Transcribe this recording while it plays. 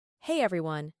Hey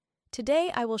everyone!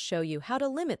 Today I will show you how to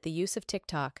limit the use of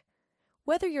TikTok.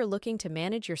 Whether you're looking to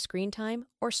manage your screen time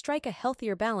or strike a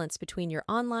healthier balance between your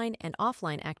online and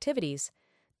offline activities,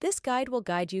 this guide will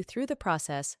guide you through the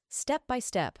process step by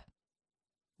step.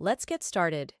 Let's get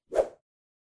started.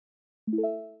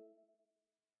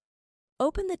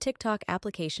 Open the TikTok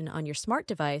application on your smart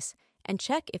device and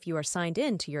check if you are signed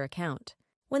in to your account.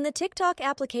 When the TikTok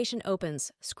application opens,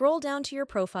 scroll down to your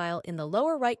profile in the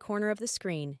lower right corner of the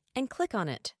screen and click on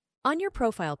it. On your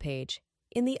profile page,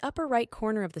 in the upper right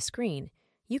corner of the screen,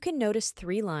 you can notice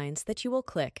 3 lines that you will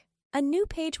click. A new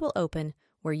page will open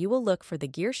where you will look for the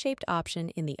gear-shaped option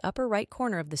in the upper right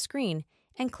corner of the screen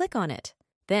and click on it.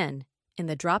 Then, in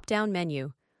the drop-down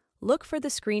menu, look for the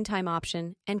screen time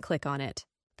option and click on it.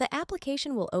 The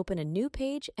application will open a new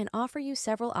page and offer you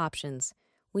several options.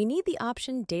 We need the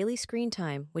option Daily Screen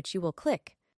Time, which you will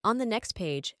click. On the next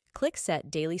page, click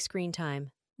Set Daily Screen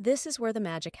Time. This is where the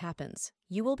magic happens.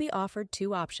 You will be offered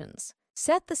 2 options.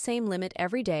 Set the same limit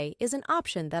every day is an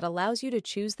option that allows you to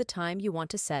choose the time you want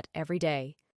to set every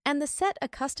day. And the Set a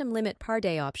Custom Limit per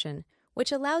Day option,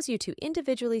 which allows you to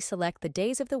individually select the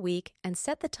days of the week and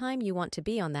set the time you want to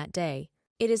be on that day.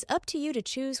 It is up to you to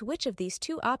choose which of these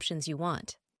 2 options you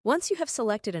want. Once you have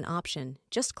selected an option,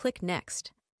 just click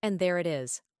Next. And there it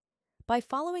is. By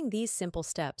following these simple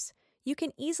steps, you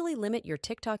can easily limit your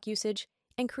TikTok usage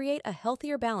and create a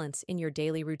healthier balance in your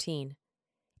daily routine.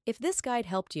 If this guide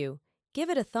helped you,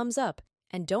 give it a thumbs up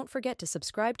and don't forget to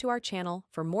subscribe to our channel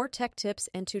for more tech tips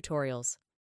and tutorials.